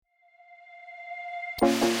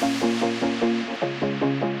Today's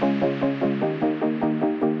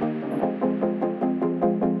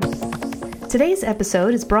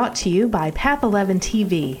episode is brought to you by Path 11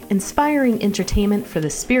 TV, inspiring entertainment for the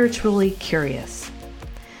spiritually curious.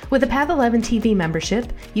 With a Path 11 TV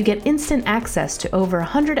membership, you get instant access to over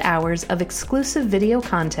 100 hours of exclusive video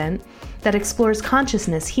content that explores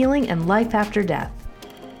consciousness, healing, and life after death.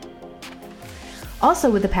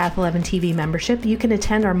 Also with the Path 11 TV membership, you can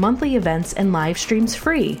attend our monthly events and live streams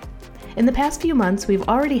free. In the past few months, we've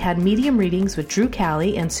already had medium readings with Drew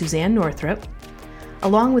Calley and Suzanne Northrup,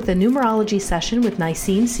 along with a numerology session with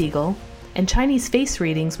Nicene Siegel, and Chinese face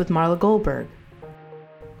readings with Marla Goldberg.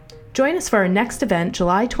 Join us for our next event,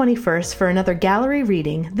 July 21st, for another gallery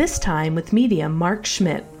reading, this time with medium Mark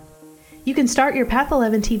Schmidt. You can start your Path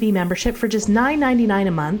 11 TV membership for just $9.99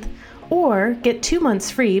 a month, or get 2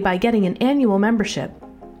 months free by getting an annual membership.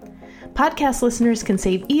 Podcast listeners can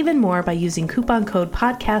save even more by using coupon code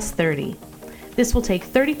PODCAST30. This will take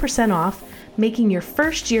 30% off, making your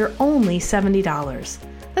first year only $70.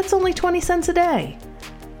 That's only 20 cents a day.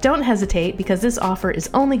 Don't hesitate, because this offer is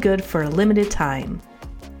only good for a limited time.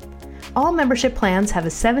 All membership plans have a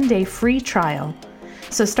 7-day free trial.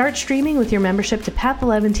 So start streaming with your membership to Path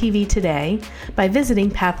 11 TV today by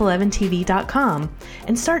visiting path11tv.com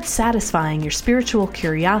and start satisfying your spiritual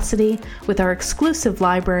curiosity with our exclusive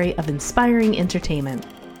library of inspiring entertainment.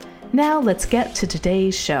 Now let's get to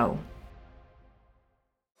today's show.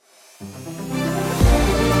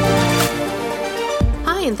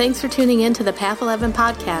 Hi, and thanks for tuning in to the Path 11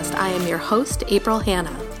 podcast. I am your host, April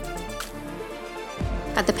Hanna.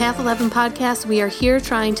 At the Path 11 podcast, we are here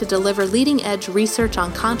trying to deliver leading-edge research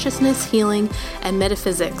on consciousness, healing, and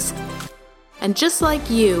metaphysics. And just like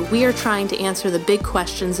you, we are trying to answer the big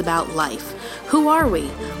questions about life. Who are we?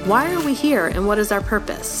 Why are we here? And what is our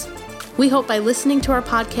purpose? We hope by listening to our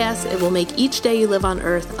podcast, it will make each day you live on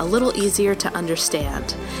Earth a little easier to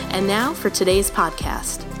understand. And now for today's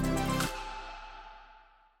podcast.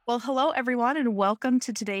 Well, hello, everyone, and welcome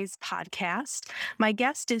to today's podcast. My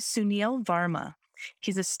guest is Sunil Varma.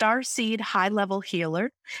 He's a starseed high-level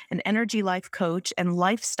healer, an energy life coach, and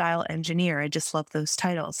lifestyle engineer. I just love those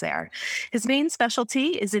titles there. His main specialty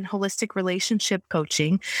is in holistic relationship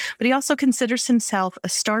coaching, but he also considers himself a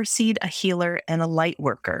starseed, a healer, and a light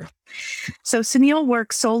worker. So Sunil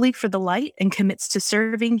works solely for the light and commits to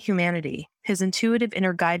serving humanity. His intuitive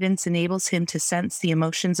inner guidance enables him to sense the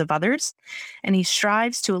emotions of others, and he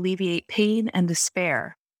strives to alleviate pain and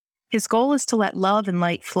despair. His goal is to let love and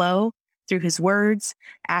light flow through his words,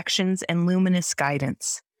 actions, and luminous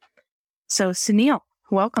guidance. So, Sunil,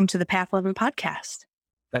 welcome to the Path 11 podcast.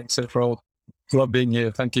 Thanks, April. Love being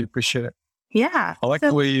here. Thank you. Appreciate it. Yeah. I like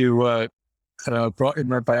the way you brought in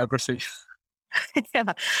my biography.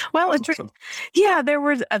 Yeah. Well,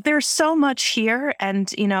 there's so much here, and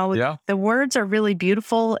the words are really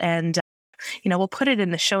beautiful, and we'll put it in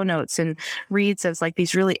the show notes and reads as like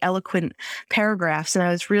these really eloquent paragraphs. And I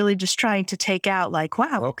was really just trying to take out like,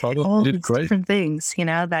 wow, all these different things,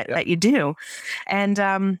 that you do. And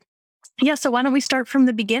so why don't we start from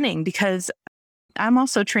the beginning? Because I'm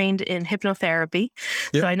also trained in hypnotherapy.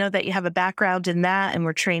 So I know that you have a background in that, and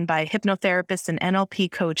we're trained by hypnotherapists and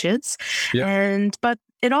NLP coaches. But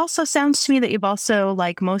it also sounds to me that you've also,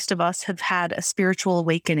 like most of us, have had a spiritual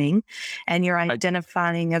awakening, and you're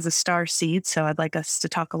identifying as a starseed. So I'd like us to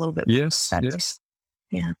talk a little bit about that. Yes.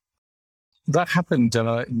 Yeah. That happened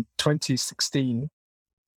in 2016.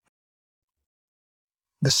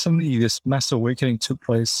 This mass awakening took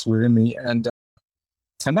place within me, and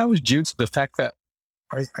that was due to the fact that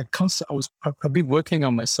I've been working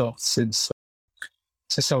on myself since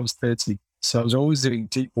I was 30. So I was always doing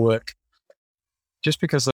deep work, just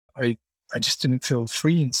because I just didn't feel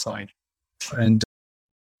free inside. And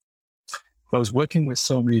I was working with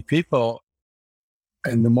so many people,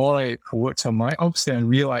 and the more I worked on obviously I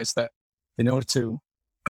realized that in order to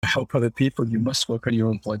help other people, you must work on your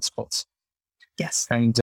own blind spots. Yes.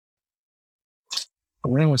 And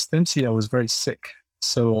when I was 30, I was very sick.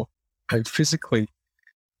 So I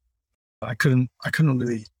couldn't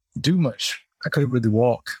really do much. I couldn't really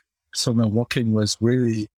walk. So my walking was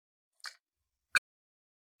really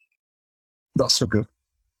not so good.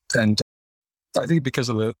 And I think because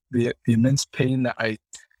of the immense pain that I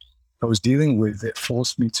was dealing with, it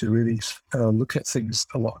forced me to really look at things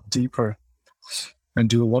a lot deeper and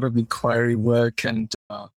do a lot of inquiry work. And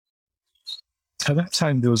at that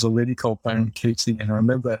time, there was a lady called Byron Katie, and I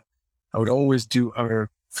remember I would always do her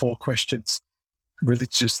 4 questions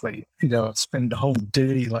religiously, spend the whole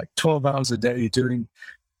day, like 12 hours a day doing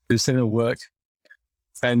this inner work.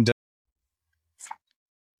 And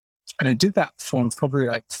I did that for probably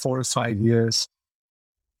like 4 or 5 years.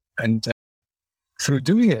 And through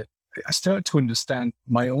doing it, I started to understand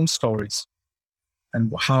my own stories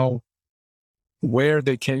and where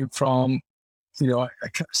they came from. I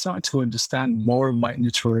started to understand more of my inner.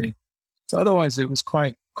 So otherwise, it was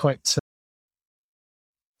quite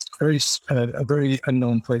a very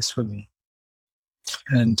unknown place for me.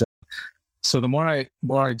 And so the more I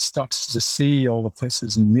started to see all the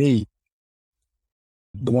places in me,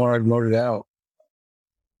 the more I wrote it out,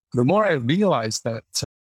 the more I realized that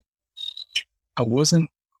it wasn't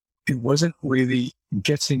really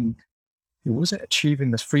it wasn't achieving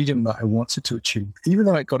the freedom that I wanted to achieve. Even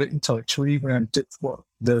though I got it intellectually when I did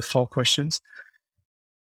the 4 questions,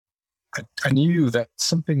 I knew that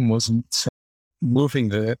something wasn't moving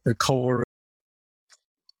the core,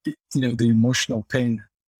 the emotional pain.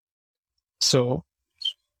 So,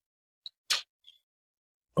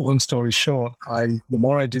 long story short, the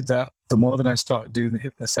more I did that, the more that I started doing the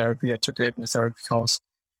hypnotherapy. I took a hypnotherapy course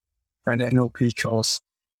and an NLP course.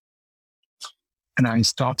 And I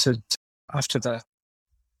started, after that,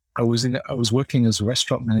 I was working as a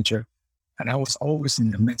restaurant manager, and I was always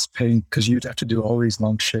in immense pain because you'd have to do all these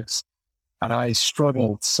long shifts. And I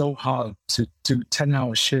struggled so hard to do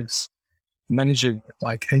 10-hour shifts, managing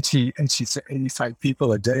like 80 to 85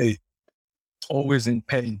 people a day, always in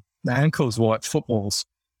pain. My ankles were like footballs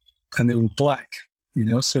and they were black,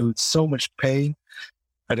 so it's so much pain.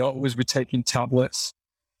 I'd always be taking tablets.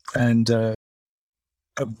 And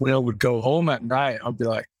when I would go home at night,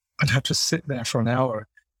 I'd have to sit there for an hour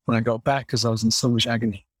when I got back because I was in so much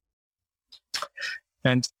agony.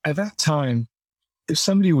 And at that time, if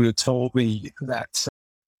somebody would have told me that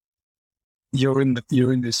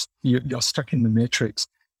you're stuck in the matrix,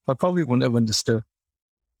 I probably wouldn't have understood,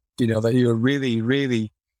 that you're really,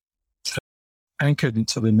 really anchored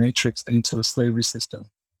into the matrix and into the slavery system.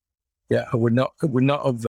 Yeah, it would not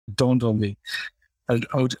have dawned on me. I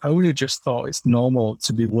would have just thought it's normal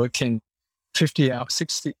to be working 50 hours,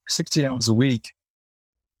 60 hours a week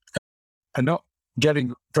and not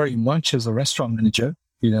getting very much as a restaurant manager,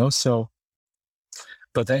 so.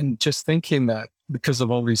 But then just thinking that because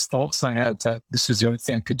of all these thoughts I had, that this is the only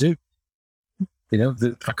thing I could do,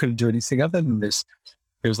 that I couldn't do anything other than this.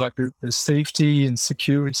 It was like the safety and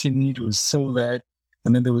security need was so bad.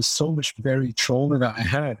 And then there was so much buried trauma that I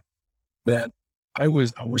had that I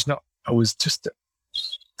was just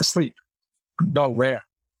asleep, not aware.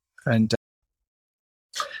 And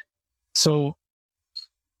so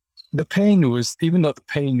the pain was, even though the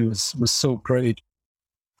pain was so great,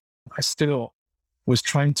 I still was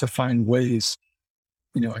trying to find ways,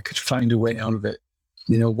 I could find a way out of it.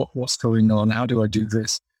 What's going on? How do I do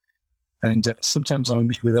this? And sometimes I would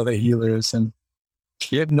meet with other healers, and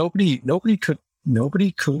yet nobody could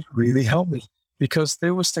really help me because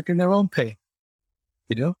they were stuck in their own pain,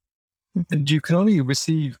 And you can only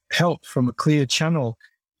receive help from a clear channel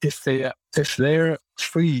if they're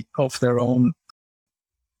free of their own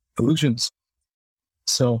illusions.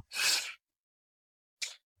 So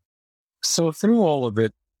through all of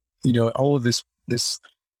it, all of this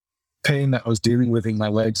pain that I was dealing with in my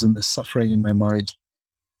legs and the suffering in my mind,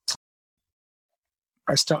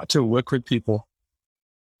 I started to work with people,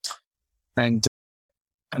 and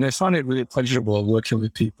I found it really pleasurable working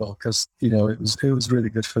with people because it was really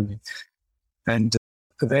good for me. And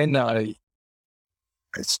then I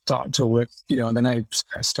started to work, and then I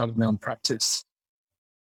started my own practice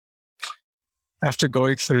after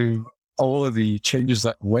going through all of the changes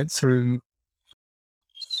that I went through,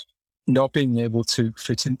 not being able to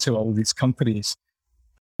fit into all these companies,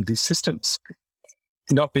 these systems,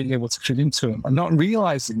 not being able to fit into them, and not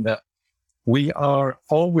realizing that we are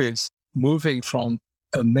always moving from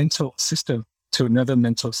a mental system to another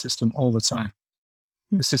mental system all the time.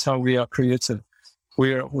 This is how we are created.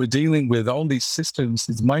 We're dealing with all these systems,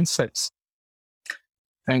 these mindsets,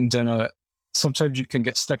 and sometimes you can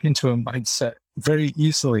get stuck into a mindset very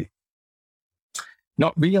easily,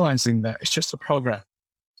 not realizing that it's just a program.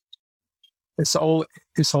 It's all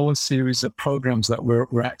a series of programs that we're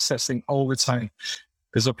accessing all the time.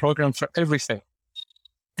 There's a program for everything.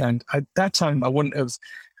 And at that time, I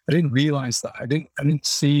didn't realize that. I didn't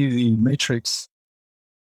see the matrix,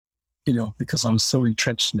 because I was so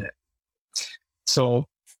entrenched in it. So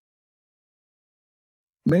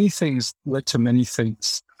many things led to many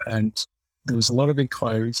things. And there was a lot of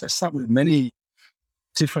inquiries. I sat with many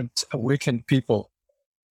different awakened people.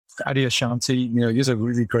 Adyashanti, he's a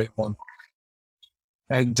really great one.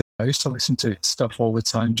 And I used to listen to his stuff all the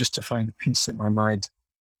time just to find peace in my mind.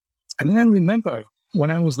 And then I remember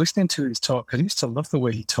when I was listening to his talk, I used to love the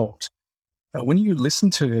way he talked. when you listen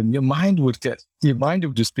to him, your mind would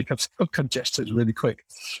just become so congested really quick,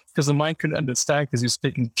 because the mind couldn't understand, because he's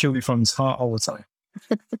speaking purely from his heart all the time.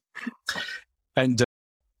 And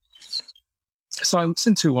so I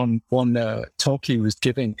listened to one talk he was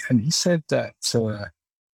giving, and he said that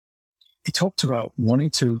he talked about wanting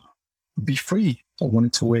to be free, or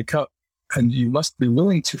wanting to wake up, and you must be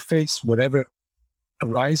willing to face whatever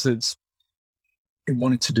arises in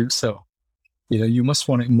wanting to do so. You must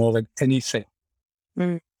want it more than anything.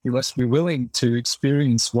 You must be willing to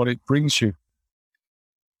experience what it brings you.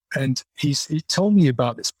 And he told me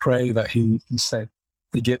about this prayer that he said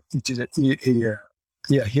he had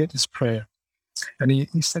this prayer, and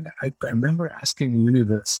he said, I remember asking the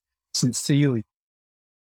universe sincerely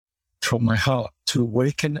from my heart to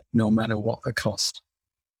awaken no matter what the cost.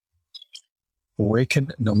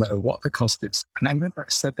 Awaken no matter what the cost is. And I remember I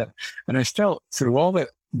said that, and I felt through all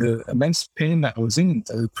the immense pain that I was in,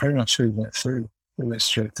 the prayer actually went through. It went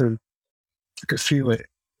straight through. I could feel it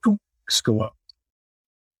just go up.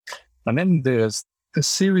 And then there's a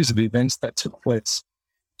series of events that took place.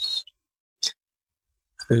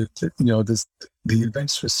 The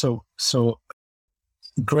events were so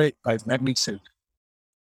great by magnitude.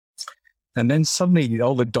 And then suddenly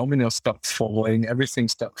all the dominoes stopped falling, everything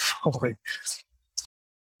stopped falling.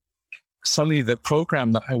 Suddenly the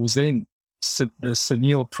program that I was in, the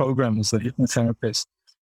Sunil program as a hypnotherapist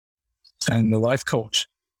and the life coach,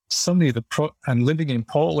 suddenly and living in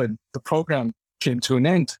Portland, the program came to an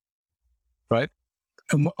end, right?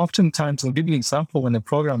 And oftentimes, I'll give you an example, when the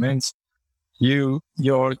program ends, you're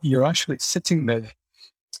actually sitting there,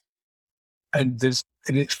 and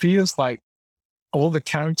it feels like all the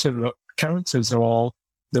characters are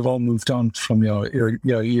they've all moved on from your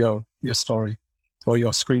story or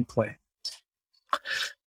your screenplay.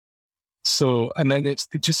 So, and then it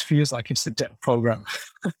just feels like it's a dead program.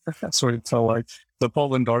 That's what it felt like. The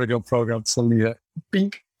Portland, Oregon program suddenly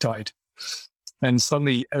died. And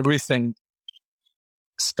suddenly everything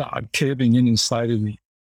started caving in inside of me.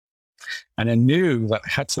 And I knew that I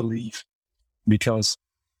had to leave, because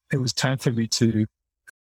it was time for me to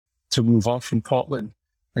move on from Portland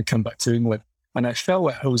and come back to England. And I felt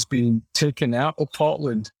like I was being taken out of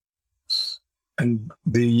Portland, and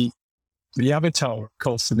the avatar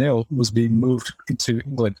called Sunil was being moved into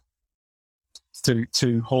England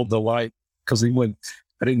to hold the light, because England,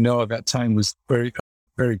 I didn't know at that time, was very,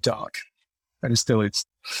 very dark, and it still is.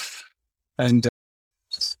 And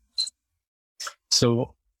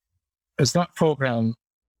so as that program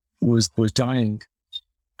was dying,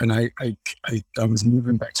 and I was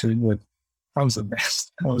moving back to England, I was a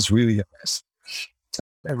mess. I was really a mess.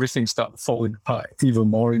 Everything started falling apart even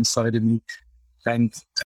more inside of me. And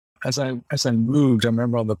as I moved, I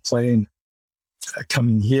remember on the plane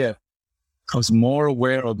coming here, I was more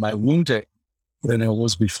aware of my wounding than I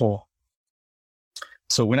was before.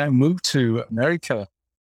 So when I moved to America,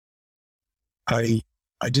 I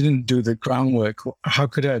didn't do the groundwork. How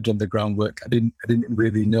could I have done the groundwork? I didn't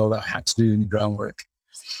really know that I had to do any groundwork.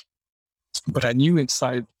 But I knew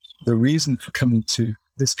inside the reason for coming to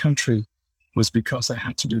this country was because I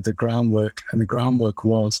had to do the groundwork, and the groundwork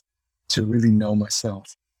was to really know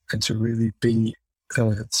myself and to really be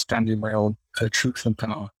standing my own truth and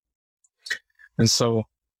power. And so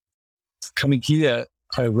coming here,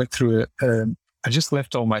 I went through it. I just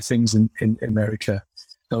left all my things in America.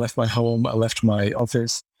 I left my home, I left my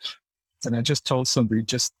office, and I just told somebody,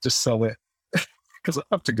 just sell it, because I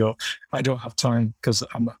have to go. I don't have time, because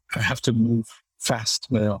I have to move fast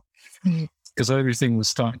now, because everything was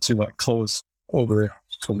starting to close over there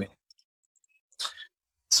for me.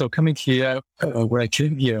 So coming here, where I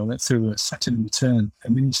came here, I went through a Saturn return, a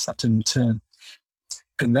mini Saturn return,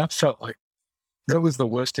 and that felt like that was the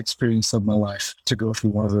worst experience of my life, to go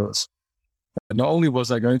through one of those. And not only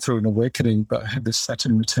was I going through an awakening, but I had this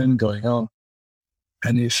Saturn return going on,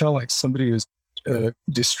 and it felt like somebody was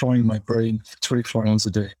destroying my brain for 24 hours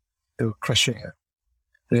a day. They were crushing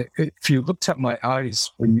it. If you looked at my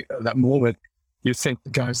eyes at that moment, you think the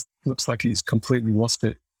guy looks like he's completely lost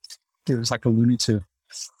it. He was like a Looney Tune.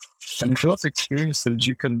 And if you're not experienced it,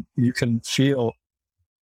 you can feel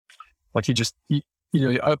like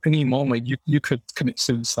at any moment you could commit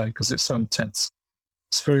suicide, because it's so intense.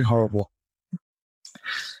 It's very horrible.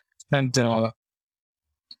 And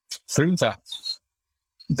through that,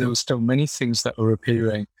 there were still many things that were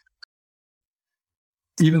appearing.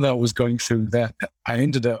 Even though I was going through that, I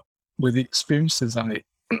ended up with the experiences I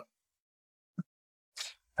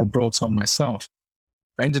brought on myself.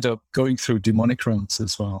 I ended up going through demonic realms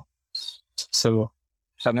as well. So,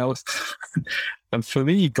 and for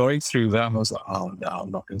me, going through that, I was like, oh no,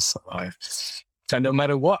 I'm not going to survive. And no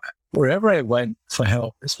matter what wherever I went for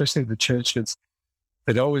help, especially the churches,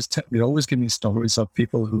 they'd always give me stories of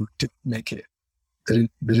people who didn't make it. They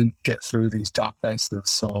didn't get through these dark nights of the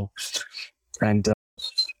soul. And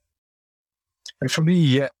for me,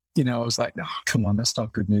 yeah, I was like, no, come on, that's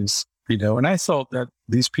not good news. And I thought that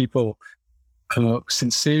these people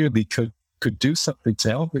sincerely could do something to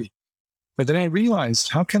help me. But then I realized,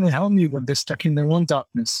 how can they help me when they're stuck in their own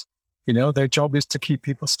darkness? Their job is to keep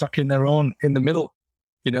people stuck in the middle,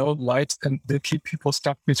 light, and they keep people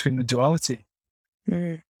stuck between the duality.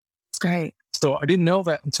 Right. So I didn't know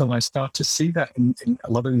that until I started to see that in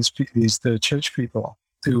a lot of the church people,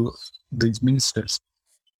 these ministers.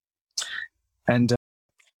 And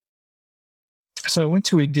so I went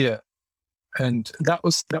to India, and that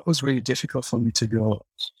was really difficult for me to go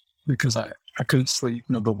because I couldn't sleep.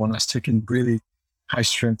 Number one, I was taking really high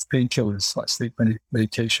strength painkillers like sleep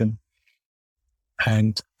medication,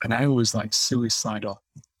 and I was like suicidal,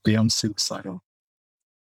 beyond suicidal.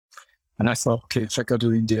 And I thought, okay, if I go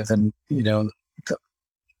to India, then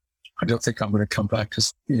I don't think I'm going to come back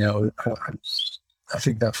because I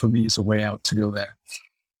think that for me is a way out to go there.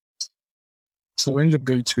 So I ended up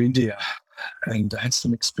going to India, and I had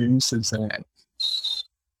some experiences there.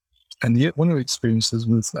 And one of the experiences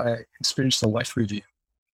was I experienced a life review.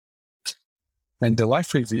 And the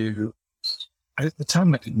life review, at the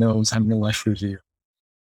time I didn't know I was having a life review.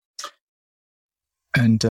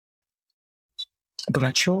 And but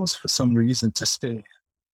I chose for some reason to stay.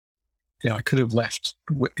 I could have left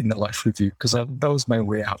in the life review because that was my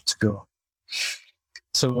way out to go.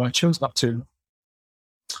 So I chose not to.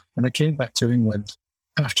 And I came back to England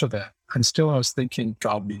after that. And still I was thinking,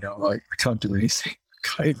 God, I can't do anything. I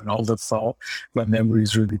can't even hold a thought. My memory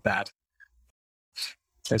is really bad.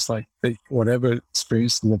 It's like whatever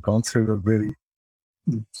experiences I've gone through have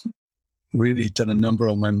really done a number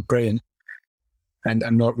on my brain. And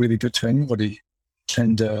I'm not really good to anybody.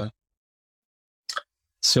 And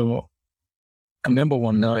so I remember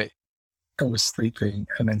one night I was sleeping,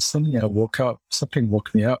 and then suddenly I woke up. Something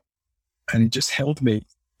woke me up, and it just held me.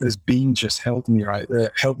 This being just held me right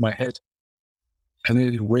there, held my head. And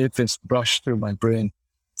it waved this brush through my brain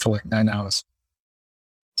for like 9 hours.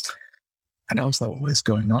 And I was like, what is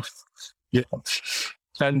going on? Yeah.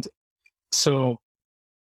 And so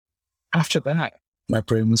after that, my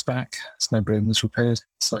brain was back. So my brain was repaired.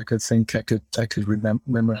 So I could think, I could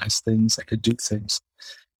memorize things, I could do things.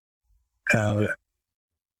 So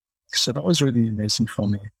that was really amazing for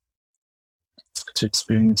me to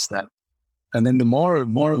experience that. And then the more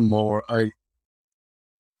and more I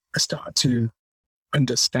started to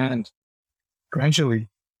understand gradually.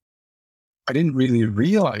 I didn't really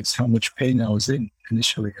realize how much pain I was in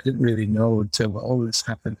initially. I didn't really know until all this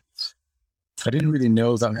happened. I didn't really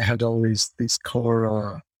know that I had all these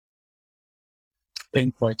core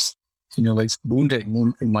pain points, like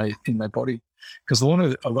wounding in my body. Because a lot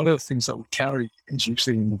of the things that we carry is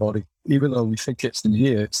usually in the body. Even though we think it's in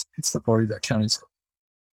here, it's the body that carries it.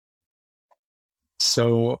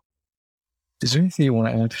 So, is there anything you want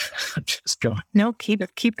to add? I'm just going. No, keep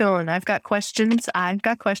going. I've got questions.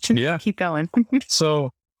 Yeah. Keep going.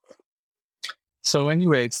 So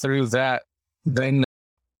anyway, through that, then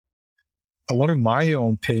a lot of my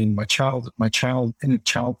own pain, my child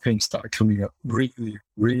pain started coming up really,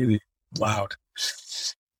 really loud.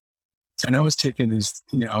 And I was taking these,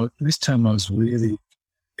 this time I was really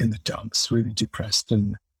in the dumps, really depressed,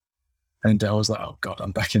 and I was like, oh God,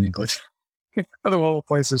 I'm back in England. Of all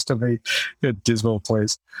places to be, a dismal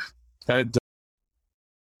place. And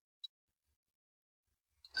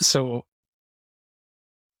so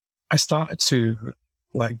I started to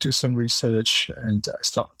do some research, and I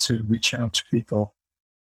started to reach out to people.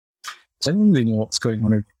 I didn't really know what's going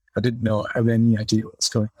on. I didn't have any idea what's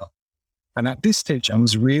going on. And at this stage, I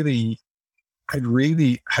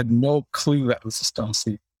really had no clue that was a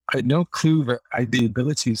starseed. I had no clue that I had the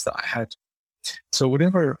abilities that I had. So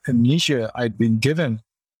whatever amnesia I'd been given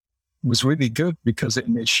was really good, because it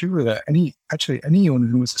made sure that anyone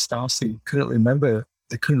who was a starseed couldn't remember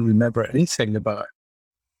anything about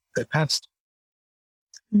their past.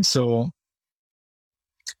 So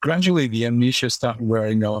gradually the amnesia started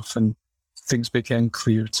wearing off, and things became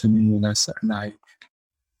clear to me, and I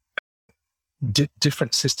did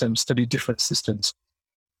different systems, studied different systems.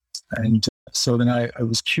 And so then I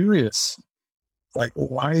was curious,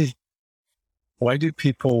 why do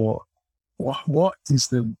people, what is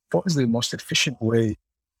the most efficient way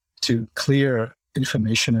to clear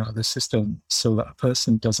information out of the system so that a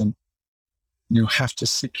person doesn't, have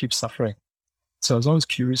to keep suffering? So I was always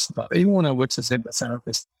curious about it. Even when I worked as a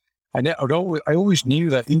hypnotherapist, I always knew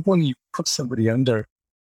that even when you put somebody under,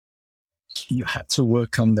 you had to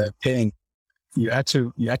work on their pain. You had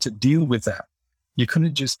to deal with that. You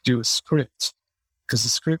couldn't just do a script, because the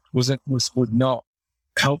script would not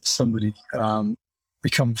help somebody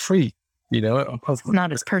become free.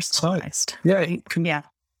 Not as personalized. Yeah, right?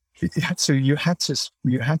 You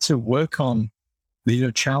had to work on the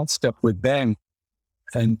inner child stuff with them,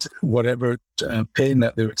 and whatever pain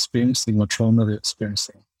that they're experiencing or trauma they're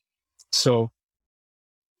experiencing. So,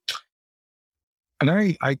 and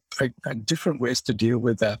I had different ways to deal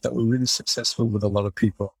with that were really successful with a lot of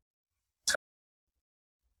people.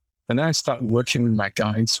 And then I started working with my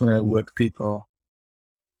guides when I work people.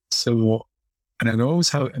 So, and I always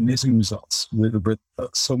have amazing results with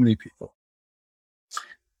so many people.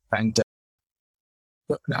 And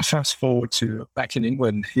I fast forward to back in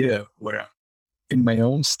England here, where in my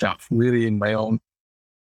own stuff, really in my own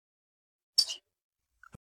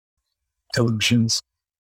illusions,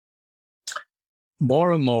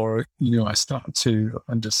 more and more, I started to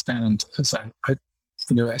understand as I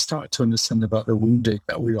started to understand about the wounding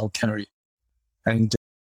that we all carry, and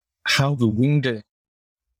how the wounding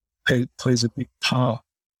plays a big part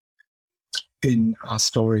in our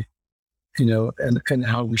story, and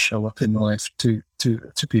how we show up in life to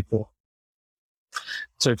people.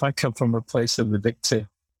 So if I come from a place of the victim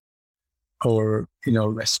or,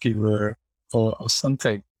 rescuer or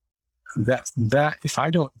something, that if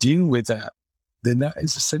I don't deal with that, then that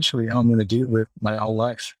is essentially how I'm going to deal with my whole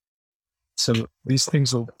life. So these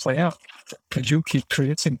things will play out, and you keep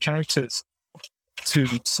creating characters to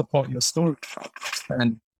support your story.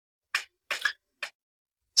 And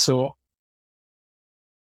so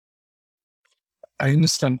I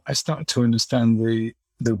started to understand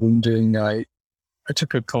the wounding. I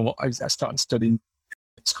took a call. I started studying.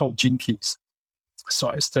 It's called Gene Keys. So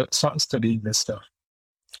I started studying this stuff,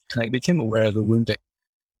 and I became aware of the wounding.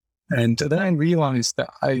 And then I realized that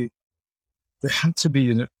there had to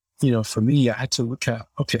be, for me, I had to look at,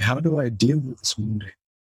 okay, how do I deal with this wounding?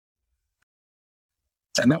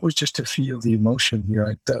 And that was just to feel the emotion,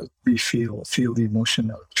 feel the emotion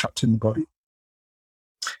that was trapped in the body.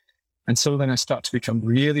 And so then I start to become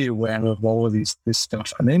really aware of all of this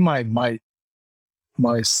stuff. And then my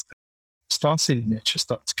starseed nature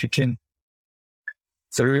started to kick in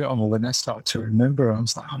through it all. And I started to remember, I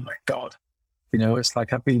was like, oh my God, it's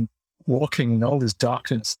like I've been walking in all this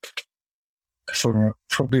darkness for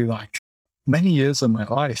probably like many years of my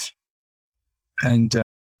life. And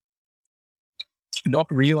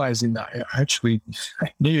not realizing that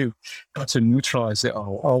I knew how to neutralize it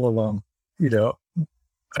all along, but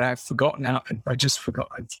I've forgotten how. I just forgot.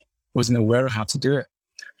 I wasn't aware of how to do it.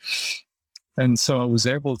 And so I was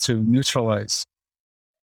able to neutralize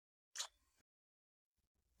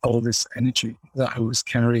all this energy that I was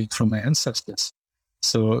carrying from my ancestors.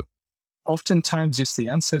 So oftentimes it's the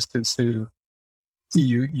ancestors who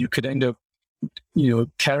you could end up,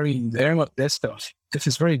 carrying their stuff. If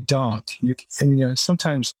it's very dark,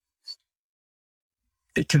 sometimes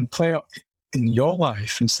it can play out in your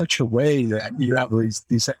life in such a way that you have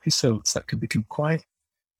these episodes that can become quite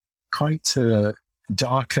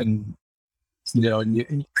dark, and you're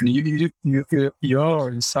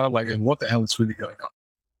inside like, what the hell is really going on?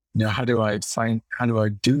 How do I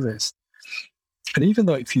do this? And even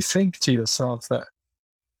though if you think to yourself that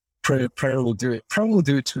prayer will do it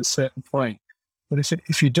to a certain point, but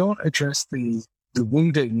if you don't address the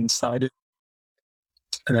wounding inside it,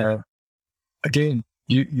 again,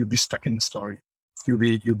 you'll be stuck in the story.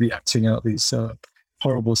 You'll be acting out these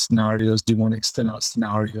horrible scenarios, demonic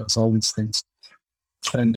scenarios, all these things.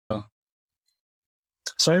 And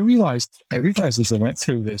so I realized as I went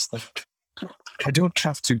through this, that I don't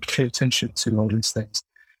have to pay attention to all these things.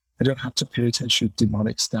 I don't have to pay attention to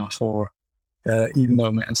demonic stuff, or even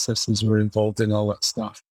though my ancestors were involved in all that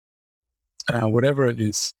stuff. Whatever it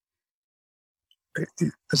is,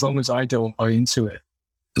 as long as I don't buy into it,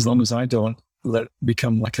 as long as I don't let it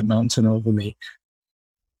become like a mountain over me,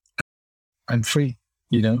 I'm free,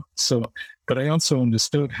 So, but I also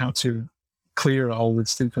understood how to clear all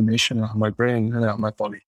this information out of my brain and out of my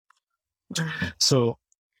body. So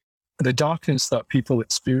the darkness that people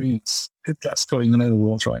experience, that's going on in the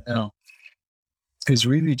world right now, is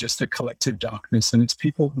really just a collective darkness. And it's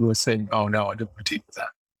people who are saying, oh no, I don't want to deal with that.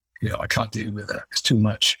 I can't deal with that. It's too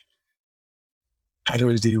much. How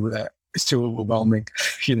do I deal with that? It's too overwhelming,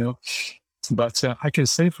 But I can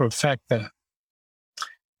say for a fact that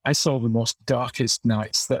I saw the most darkest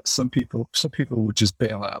nights that some people would just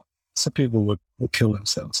bail out. Some people would kill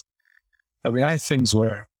themselves. I mean, I had things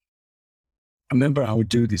where I remember I would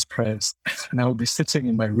do these prayers and I would be sitting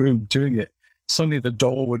in my room doing it. Suddenly the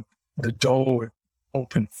door would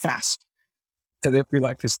open fast. And it'd be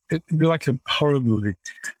like this, it'd be like a horror movie.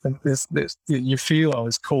 And you feel all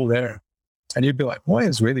this cold air, and you'd be like, what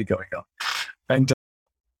is really going on? And,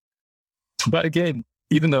 but again,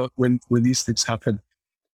 even though when these things happen,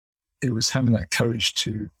 it was having that courage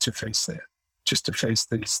to face it, just to face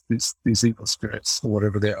these evil spirits or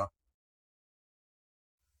whatever they are.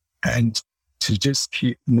 And to just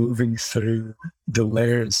keep moving through the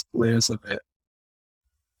layers of it.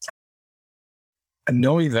 And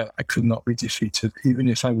knowing that I could not be defeated, even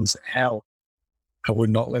if I was hell, I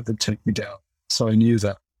would not let them take me down. So I knew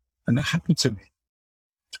that. And that happened to me.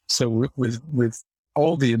 So with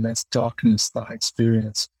all the immense darkness that I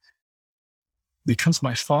experienced, because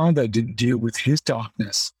my father didn't deal with his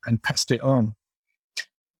darkness and passed it on,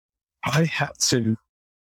 I had to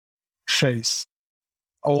face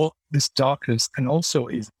all this darkness and also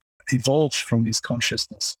evolve from his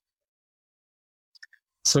consciousness.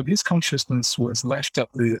 So his consciousness was left at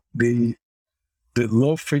the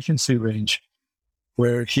low frequency range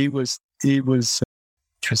where he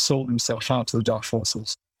had sold himself out to the dark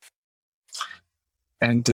forces.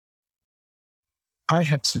 And I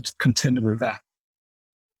had to contend with that.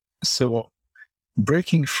 So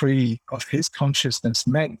breaking free of his consciousness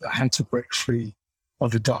meant I had to break free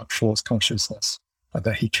of the dark force consciousness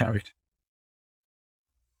that he carried.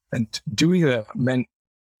 And doing that meant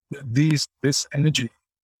this energy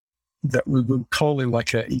that we would call it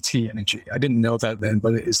like a ET energy. I didn't know that then,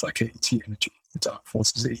 but it is like a ET energy. The dark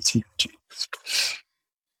force is ET energy.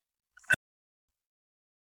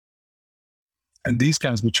 And these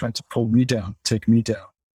guys were trying to pull me down, take me down.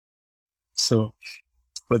 So,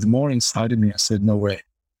 but the more inside of me, I said, no way.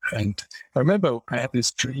 And I remember I had this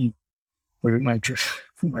dream, where in my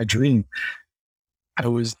dream,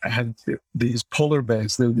 I had these polar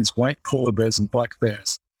bears. There were these white polar bears and black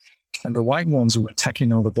bears. And the white ones were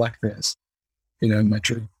attacking all the black bears, in my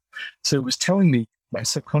dream. So it was telling me, my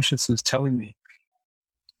subconscious was telling me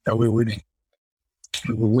that we're winning.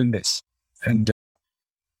 We will win this. And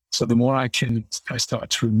so the more I started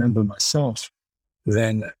to remember myself,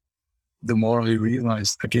 then the more I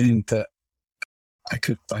realized again that I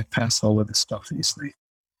could bypass all of this stuff easily.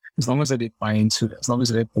 As long as I didn't buy into it, as long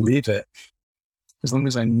as I didn't believe it, as long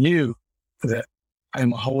as I knew that I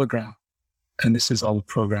am a hologram and this is all a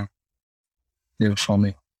program, for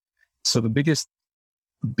me. So the biggest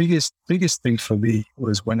thing for me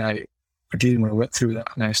was when I went through that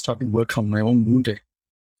and I started work on my own wounding.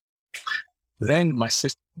 Then my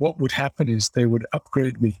sister, what would happen is they would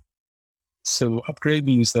upgrade me. So upgrade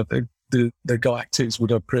means that the galactics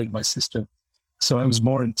would upgrade my system. So I was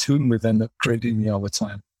more in tune with them upgrading me all the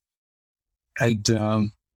time. And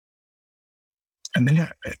then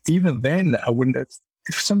even then, I wouldn't have,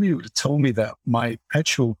 if somebody would have told me that my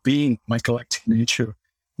actual being, my galactic nature,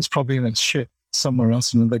 is probably in a ship somewhere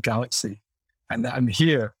else in another galaxy, and that I'm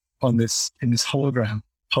here in this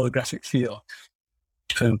holographic field,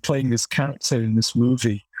 playing this character in this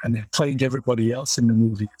movie, and then playing everybody else in the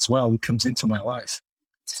movie as well who comes into my life,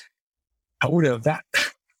 I would have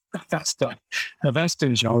that's done. At that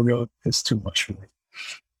stage, I'll go, it's too much for me.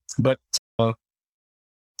 But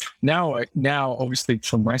now, obviously,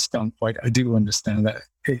 from my standpoint, I do understand that,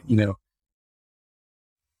 I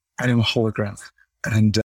am a hologram,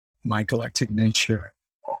 and my galactic nature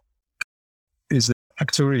is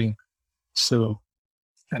Arcturian. So,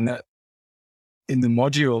 and that in the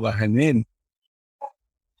module that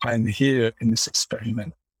I'm here in this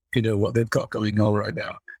experiment, what they've got going on right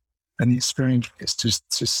now. And the experiment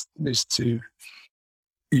is to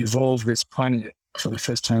evolve this planet for the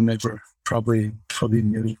first time ever, probably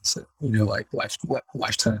millions, like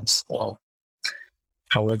lifetimes or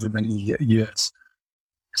however many years.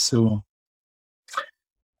 So,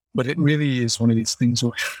 but it really is one of these things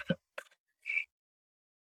where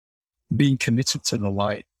being committed to the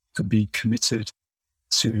light, to be committed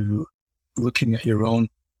to looking at your own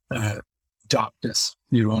darkness,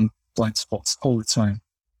 your own blind spots all the time,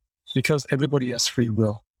 because everybody has free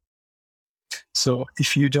will. So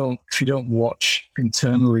if you don't watch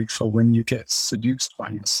internally for when you get seduced by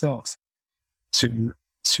yourself to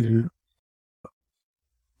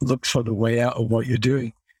look for the way out of what you're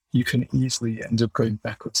doing, you can easily end up going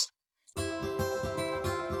backwards.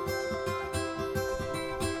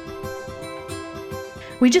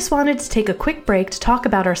 We just wanted to take a quick break to talk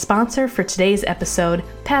about our sponsor for today's episode,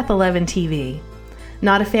 Path 11 TV.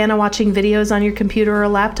 Not a fan of watching videos on your computer or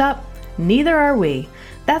laptop? Neither are we.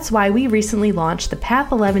 That's why we recently launched the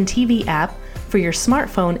Path 11 TV app for your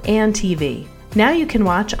smartphone and TV. Now you can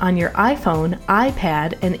watch on your iPhone,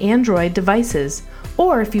 iPad, and Android devices.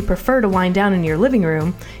 Or if you prefer to wind down in your living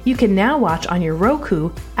room, you can now watch on your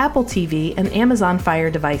Roku, Apple TV, and Amazon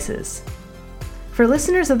Fire devices. For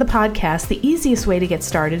listeners of the podcast, the easiest way to get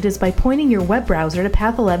started is by pointing your web browser to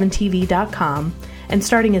path11tv.com and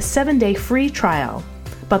starting a 7-day free trial.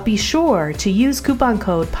 But be sure to use coupon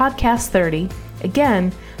code PODCAST30.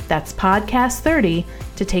 Again, that's PODCAST30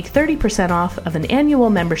 to take 30% off of an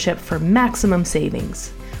annual membership for maximum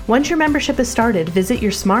savings. Once your membership is started, visit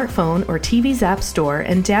your smartphone or TV's app store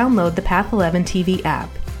and download the Path 11 TV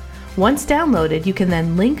app. Once downloaded, you can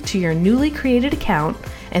then link to your newly created account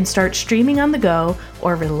and start streaming on the go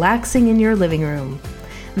or relaxing in your living room.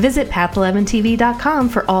 Visit path11tv.com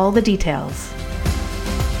for all the details.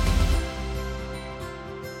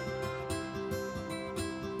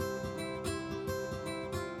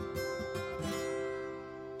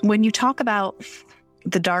 When you talk about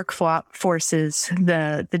the dark forces,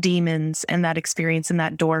 the demons, and that experience and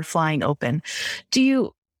that door flying open, do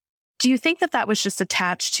you think that was just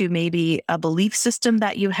attached to maybe a belief system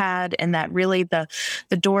that you had, and that really the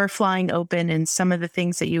door flying open and some of the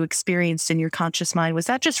things that you experienced in your conscious mind, was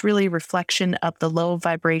that just really a reflection of the low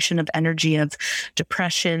vibration of energy of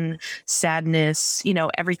depression, sadness,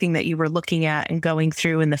 everything that you were looking at and going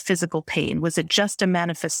through, and the physical pain? Was it just a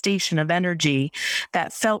manifestation of energy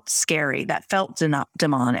that felt scary, that felt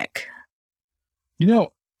demonic?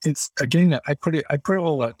 It's, again, I put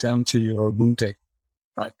all that down to your wounding,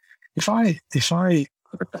 right? If I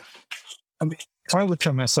look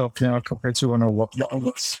at myself now compared to when I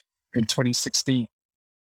was in 2016,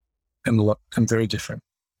 and look, I'm very different.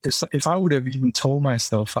 If I would have even told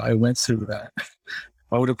myself I went through that,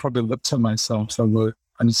 I would have probably looked at myself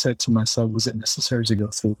and said to myself, was it necessary to go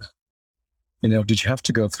through that? Did you have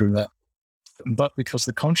to go through that? But because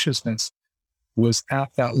the consciousness was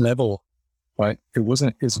at that level, right? It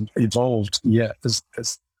wasn't evolved yet.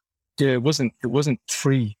 It wasn't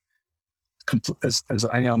free as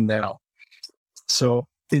I am now. So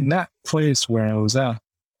in that place where I was at,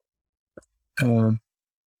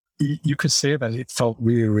 you could say that it felt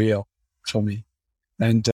really real for me.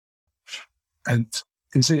 And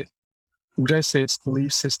would I say it's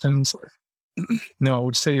belief systems? No, I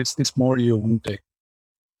would say it's more your wounding.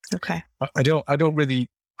 Okay. I don't really,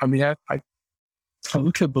 I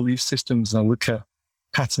look at belief systems and I look at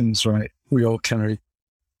patterns, right? We all carry.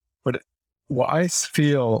 But what I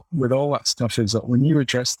feel with all that stuff is that when you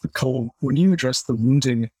address the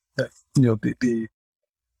wounding, that the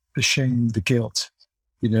shame, the guilt,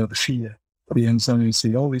 the fear, the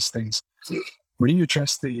anxiety, all these things, when you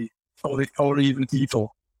address or even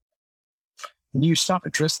evil, when you start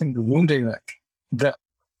addressing the wounding that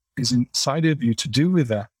is inside of you to do with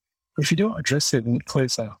that, if you don't address it, it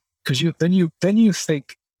plays out. Because then you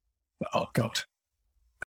think, oh God,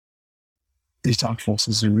 these dark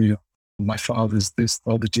forces are real. My father's this,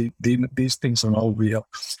 all these things are all real.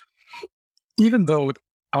 Even though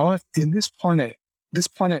this planet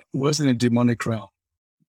was in a demonic realm.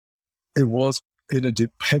 It was in a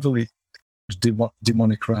heavily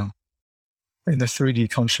demonic realm, in the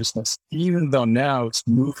 3D consciousness. Even though now it's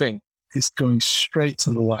moving, it's going straight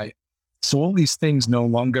to the light. So all these things no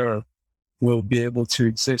longer will be able to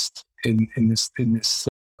exist in this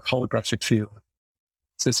holographic field.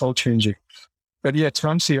 So it's all changing. But yeah, to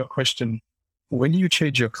answer your question, when you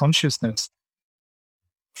change your consciousness,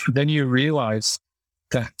 then you realize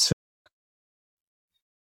that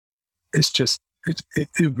it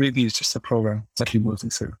really is just a program that you're moving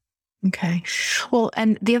through. Okay. Well,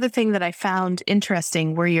 and the other thing that I found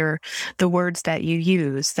interesting were the words that you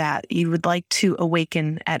use, that you would like to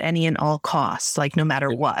awaken at any and all costs, like no matter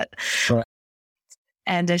what. Right.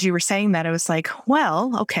 And as you were saying that, I was like,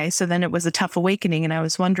 well, okay, so then it was a tough awakening. And I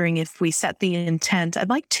was wondering if we set the intent, I'd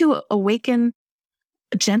like to awaken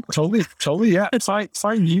gently. Totally, yeah. If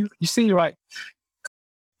I knew, you see, right,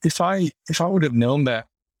 if I would have known that,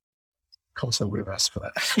 of course I would have asked for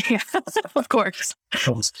that. Yeah, of course.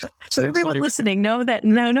 So everyone listening, know that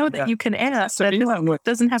you can ask. So that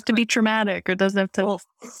doesn't have to be traumatic, or doesn't have to. Well,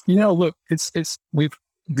 look, we've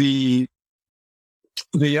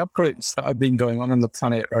the upgrades that have been going on the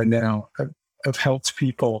planet right now have helped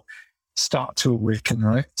people start to awaken,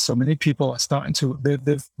 right? So many people are starting to,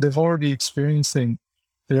 they've already experiencing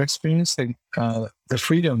the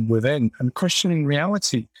freedom within and questioning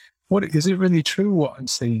reality. What is it really true? What I'm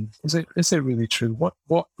saying, is it really true?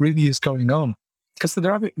 What really is going on? Because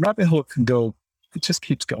the rabbit hole can go, it just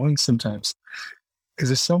keeps going sometimes. Because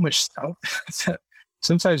there's so much stuff.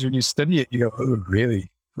 Sometimes when you study it, you go, oh, really?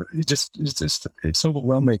 It's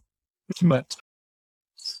overwhelming. But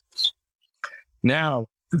now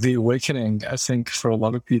the awakening, I think, for a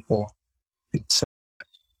lot of people, it's.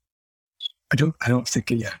 I don't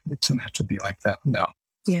think it doesn't have to be like that. No.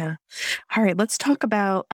 Yeah. All right. Let's talk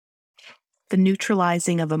about the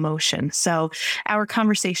neutralizing of emotion. So our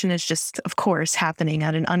conversation is just, of course, happening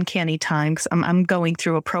at an uncanny time because I'm going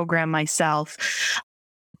through a program myself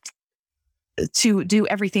to do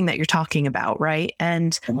everything that you're talking about, right?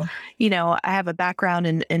 And, I have a background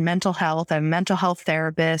in mental health. I'm a mental health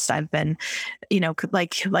therapist. I've been,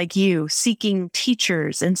 like you, seeking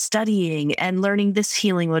teachers and studying and learning this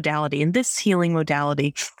healing modality and this healing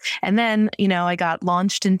modality. And then, I got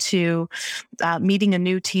launched into meeting a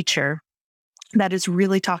new teacher that is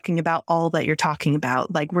really talking about all that you're talking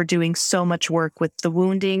about. Like, we're doing so much work with the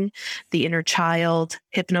wounding, the inner child,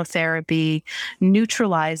 hypnotherapy,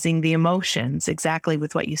 neutralizing the emotions, exactly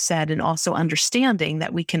with what you said, and also understanding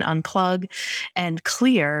that we can unplug and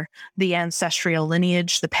clear the ancestral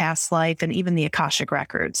lineage, the past life, and even the Akashic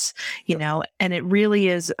records, and it really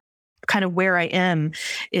is kind of where I am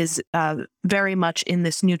is very much in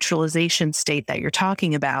this neutralization state that you're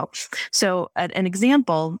talking about. So an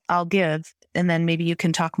example I'll give, and then maybe you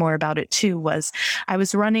can talk more about it too, was I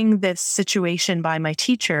was running this situation by my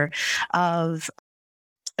teacher of,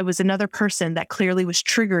 it was another person that clearly was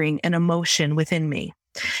triggering an emotion within me.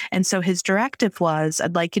 And so his directive was,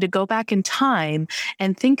 I'd like you to go back in time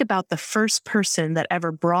and think about the first person that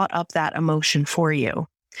ever brought up that emotion for you.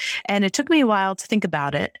 And it took me a while to think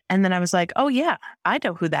about it. And then I was like, oh, yeah, I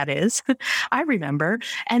know who that is. I remember.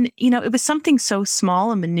 And, it was something so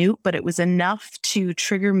small and minute, but it was enough to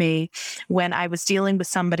trigger me when I was dealing with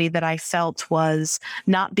somebody that I felt was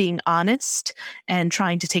not being honest and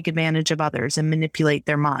trying to take advantage of others and manipulate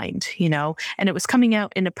their mind, and it was coming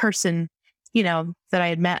out in a person that I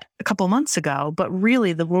had met a couple months ago, but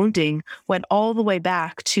really the wounding went all the way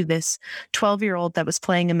back to this 12-year-old that was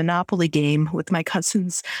playing a Monopoly game with my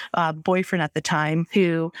cousin's boyfriend at the time,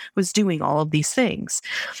 who was doing all of these things.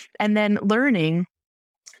 And then learning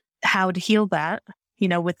how to heal that,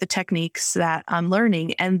 with the techniques that I'm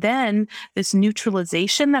learning. And then this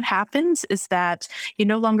neutralization that happens is that you're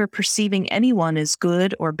no longer perceiving anyone as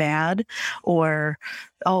good or bad, or,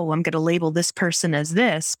 oh, I'm going to label this person as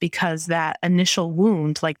this, because that initial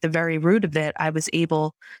wound, like the very root of it, I was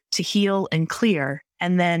able to heal and clear.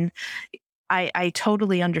 And then I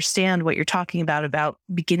totally understand what you're talking about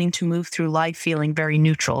beginning to move through life feeling very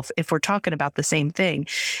neutral, if we're talking about the same thing.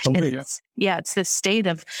 It's this state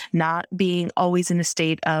of not being always in a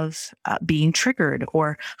state of being triggered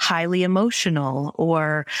or highly emotional,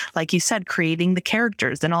 or, like you said, creating the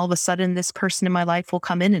characters. Then all of a sudden, this person in my life will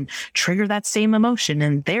come in and trigger that same emotion.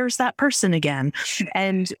 And there's that person again.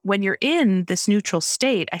 And when you're in this neutral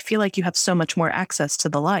state, I feel like you have so much more access to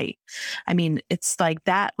the light. I mean, it's like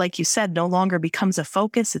that, like you said, no longer becomes a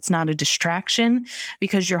focus. It's not a distraction,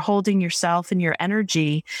 because you're holding yourself and your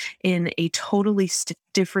energy in a totally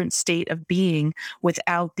different state of being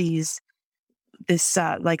without this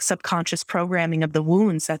like subconscious programming of the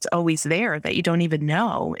wounds that's always there that you don't even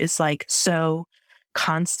know is like so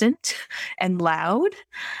constant and loud.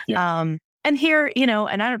 And here,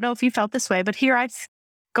 and I don't know if you felt this way, but here I'm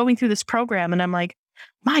going through this program and I'm like,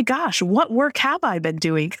 my gosh, what work have I been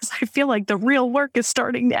doing? Because I feel like the real work is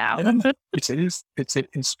starting now. It is.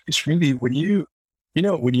 It's really when you,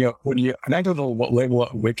 when you're, and I don't know what level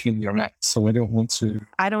of awakening you're at, so I don't want to.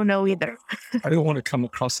 I don't know either. I don't want to come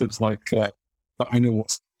across as like, but I know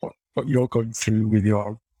what you're going through with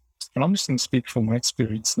your, and I'm just going to speak from my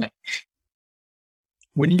experience now.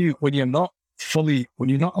 When you're not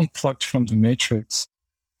unplugged from the matrix,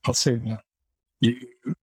 I'll say that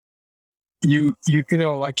you can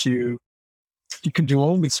do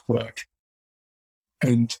all this work,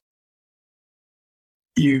 and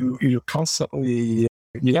you're constantly,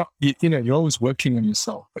 you're always working on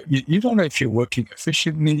yourself, but you don't know if you're working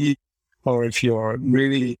efficiently or if you're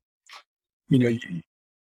really, you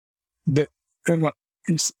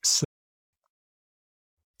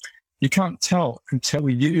can't tell until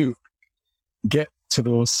you get to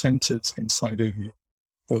those centers inside of you,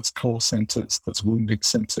 those core centers, those wounding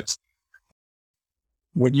centers.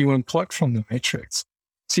 When you unplug from the matrix,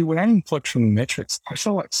 when I unplugged from the matrix, I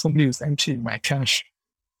felt like somebody was emptying my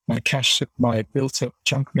built up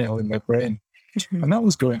junk mail in my brain. Mm-hmm. And that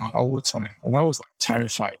was going on all the time. And I was like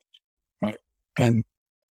terrified, right? And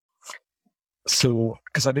so,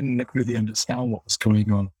 because I didn't really understand what was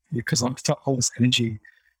going on, because I felt all this energy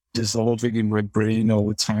dissolving in my brain all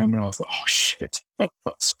the time. And I was like, oh shit,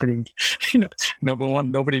 that's pretty, number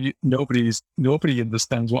one, nobody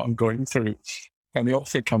understands what I'm going through. And they all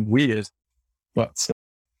think I'm weird, but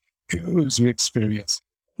it was an experience.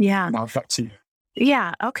 Yeah. Now back to you.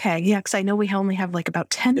 Yeah. Okay. Yeah. Because I know we only have like about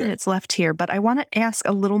 10 Yeah. minutes left here, but I want to ask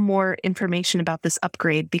a little more information about this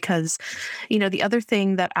upgrade because, the other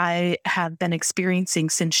thing that I have been experiencing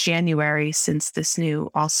since January, since this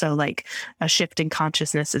new also like a shift in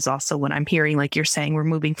consciousness is also what I'm hearing. Like you're saying, we're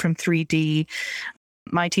moving from 3D.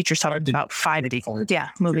 My teacher's talking about 5D. Yeah.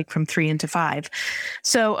 Moving from 3 into 5.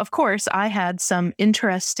 So, of course, I had some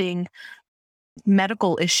interesting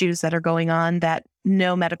medical issues that are going on that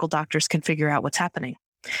no medical doctors can figure out what's happening.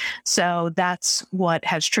 So that's what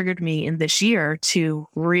has triggered me in this year to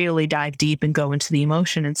really dive deep and go into the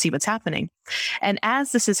emotion and see what's happening. And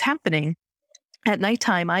as this is happening, at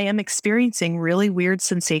nighttime, I am experiencing really weird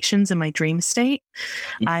sensations in my dream state.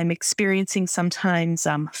 I'm experiencing sometimes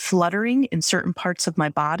fluttering in certain parts of my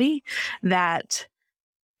body that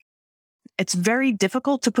it's very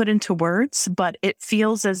difficult to put into words, but it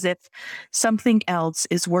feels as if something else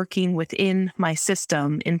is working within my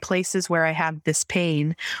system in places where I have this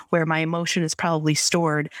pain, where my emotion is probably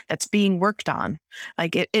stored, that's being worked on.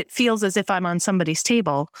 Like it feels as if I'm on somebody's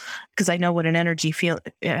table because I know what an energy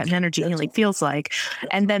healing feels like.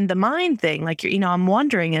 And then the mind thing, like, I'm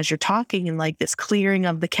wondering as you're talking and like this clearing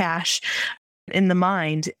of the cache in the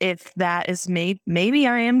mind, if that is maybe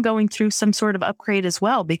I am going through some sort of upgrade as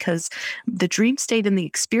well, because the dream state and the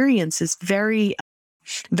experience is very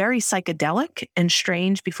very psychedelic and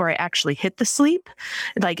strange before I actually hit the sleep,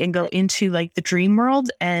 like, and go into like the dream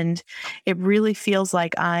world. And it really feels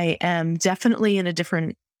like I am definitely in a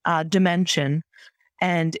different dimension,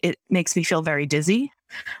 and it makes me feel very dizzy.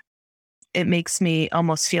 It makes me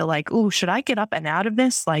almost feel like, oh, should I get up and out of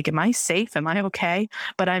this? Like, am I safe? Am I okay?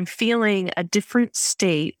 But I'm feeling a different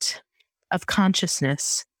state of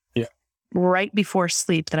consciousness Yeah. right before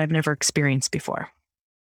sleep that I've never experienced before.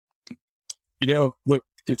 Look,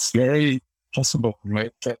 it's very possible,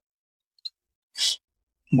 right? That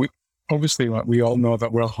we obviously, like, we all know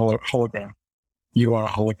that we're a hologram. You are a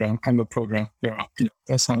hologram. I'm a program.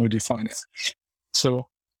 That's how we define it. So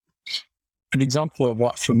an example of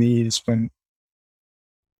what for me is when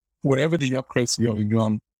whatever the upgrades are going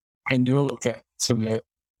on, I know that some of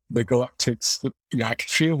the galactics, I can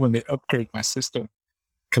feel when they upgrade my system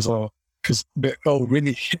because they'll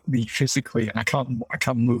really hit me physically and I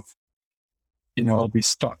can't move. I'll be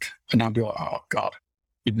stuck and I'll be like, oh God,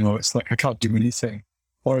 it's like I can't do anything.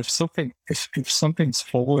 Or if something's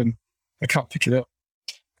fallen, I can't pick it up.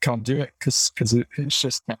 I can't do it because it's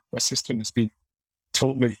just my system has been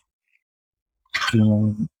totally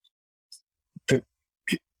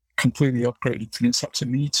completely upgraded, and it's up to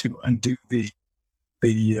me to undo the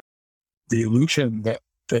illusion that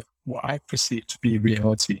what I perceive to be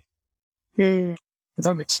reality. Mm. Does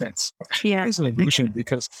that make sense? Yeah, it's an illusion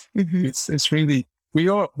because mm-hmm. it's really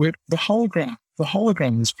we're the hologram. The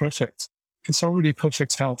hologram is perfect. It's already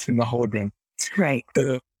perfect health in the hologram. Right.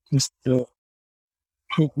 Who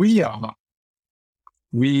we are,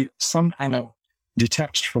 we somehow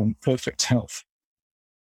detached from perfect health.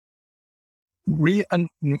 And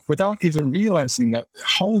without even realizing that the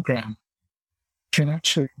hologram can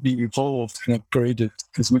actually be evolved and upgraded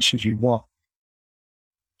as much as you want.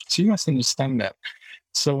 So you must understand that.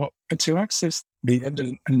 So to access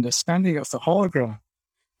the understanding of the hologram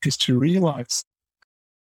is to realize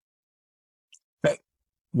that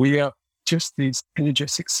we are just these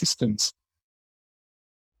energetic systems.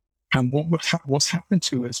 And what's happened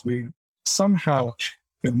to us, we somehow,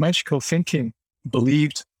 with magical thinking,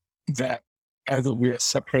 believed that either we are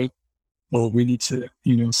separate or we need to,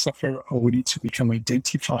 suffer, or we need to become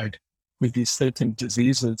identified with these certain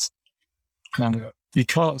diseases.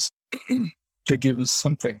 Because they give us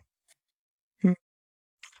something.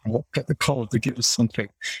 Or at the core, they give us something.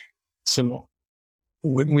 So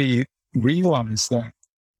when we realize that,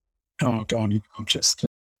 oh God,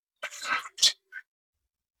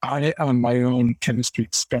 I am my own chemistry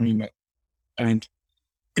experiment, and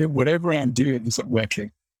whatever I'm doing isn't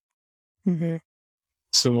working. Mm-hmm.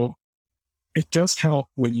 So it does help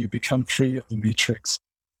when you become free of the matrix,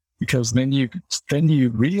 because then you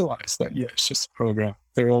realize that, it's just a program.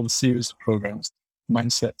 They're all a series of programs,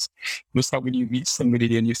 mindsets. It's like when you meet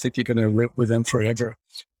somebody and you think you're going to live with them forever,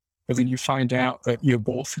 but then you find out that you're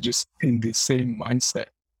both just in the same mindset,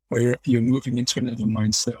 where you're moving into another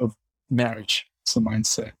mindset of marriage. It's a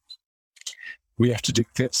mindset. We have to do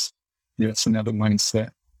this. It's another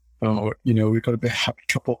mindset. Or, we've got to be a happy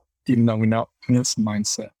couple, even though we're not. It's a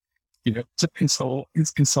mindset. It's all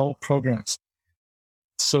programs,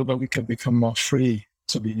 so that we can become more free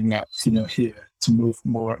to be in that, here, to move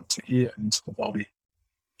more to here into the body.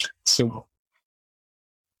 So,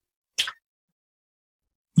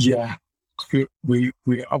 yeah,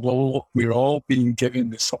 we're all being given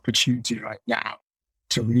this opportunity right now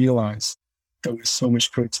to realize that we're so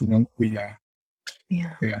much greater than we are.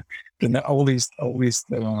 Yeah. And that all these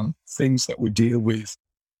things that we deal with,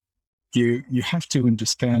 you have to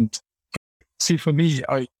understand. See, for me,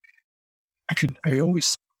 I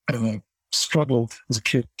always struggled as a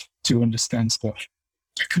kid to understand stuff.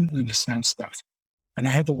 I couldn't understand stuff, and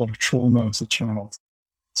I had a lot of trauma as a child.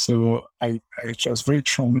 So I was very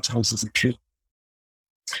traumatized as a kid,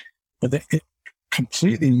 but it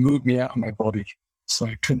completely moved me out of my body. So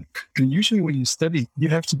I couldn't. And usually, when you study, you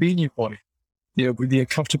have to be in your body, with the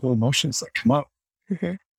uncomfortable emotions that come up.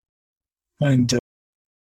 Mm-hmm. And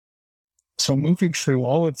so moving through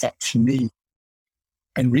all of that for me,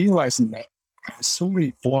 and realizing that I had so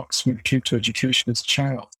many blocks when it came to education as a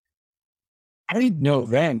child. I didn't know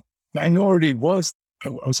then. I already was. I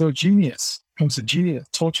was a genius. I was a genius,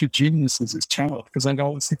 tortured genius as a child, because I got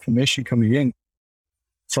all this information coming in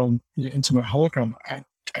from into my hologram. I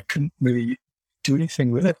couldn't really do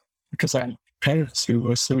anything with it because I had parents who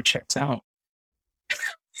were so checked out.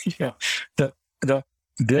 It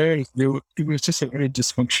was just a very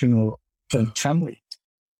dysfunctional family.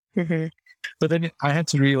 Mm-hmm. But then I had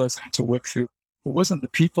to realize I had to work through. It wasn't the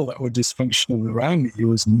people that were dysfunctional around me. It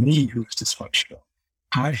was me who was dysfunctional.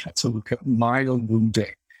 I had to look at my own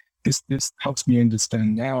wounding. This helps me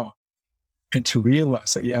understand now, and to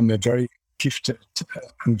realize that I'm a very gifted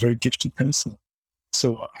person.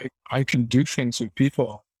 So I can do things with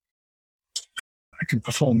people. I can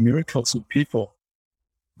perform miracles with people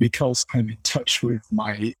because I'm in touch with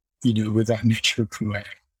my, with that nature of who I am.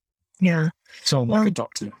 Yeah. So I'm like a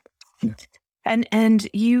doctor. Yeah. And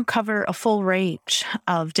you cover a full range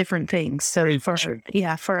of different things. So for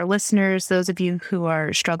our listeners, those of you who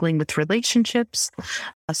are struggling with relationships,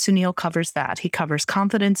 Sunil covers that. He covers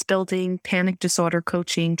confidence building, panic disorder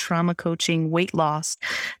coaching, trauma coaching, weight loss,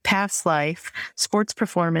 past life, sports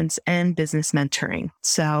performance, and business mentoring.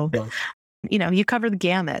 So you cover the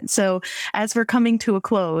gamut. So as we're coming to a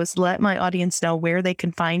close, let my audience know where they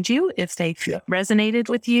can find you if they resonated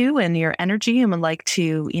with you and your energy and would like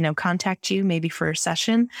to, contact you maybe for a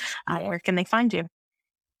session. Where can they find you?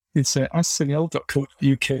 It's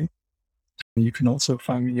asksunil.co.uk. You can also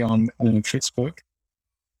find me on Facebook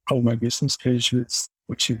on my business page,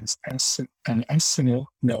 which is Sunil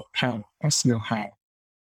How.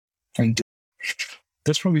 And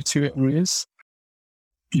there's probably two areas.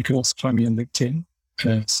 You can also find me on LinkedIn,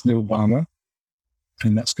 Sunil Varma,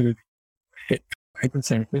 and that's going to hit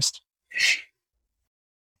hypnotherapist,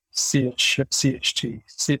 CHT,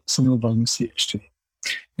 Sunil Varma CHT.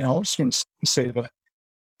 Now, I also want to say that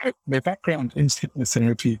my background is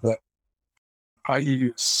hypnotherapy, but I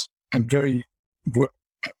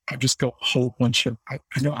just got a whole bunch of, I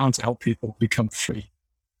know how to help people become free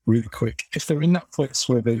really quick. If they're in that place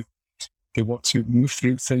where they want to move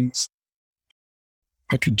through things,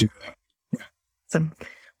 I could do that. Yeah. Awesome.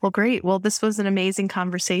 Well, great. Well, this was an amazing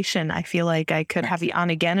conversation. I feel like I could have you on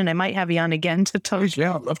again, and I might have you on again to talk, I'd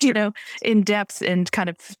love to. In depth and kind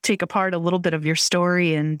of take apart a little bit of your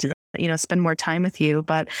story and, spend more time with you.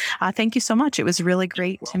 But thank you so much. It was really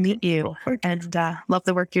great to meet you and love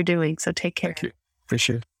the work you're doing. So take care. Thank you.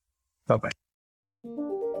 Appreciate it. Bye-bye.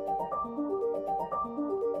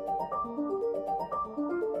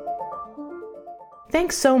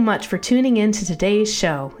 Thanks so much for tuning in to today's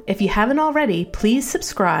show. If you haven't already, please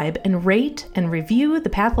subscribe and rate and review the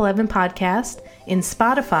Path 11 podcast in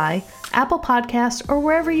Spotify, Apple Podcasts, or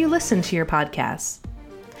wherever you listen to your podcasts.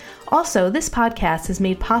 Also, this podcast is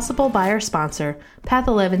made possible by our sponsor, Path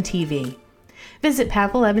 11 TV. Visit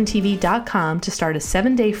path11tv.com to start a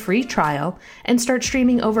 7-day free trial and start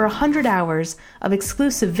streaming over 100 hours of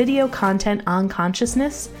exclusive video content on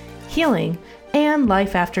consciousness, healing, and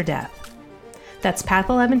life after death. That's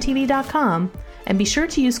path11tv.com, and be sure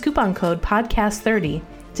to use coupon code PODCAST30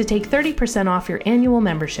 to take 30% off your annual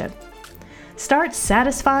membership. Start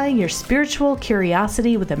satisfying your spiritual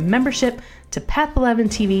curiosity with a membership to Path 11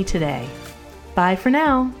 TV today. Bye for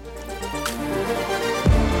now.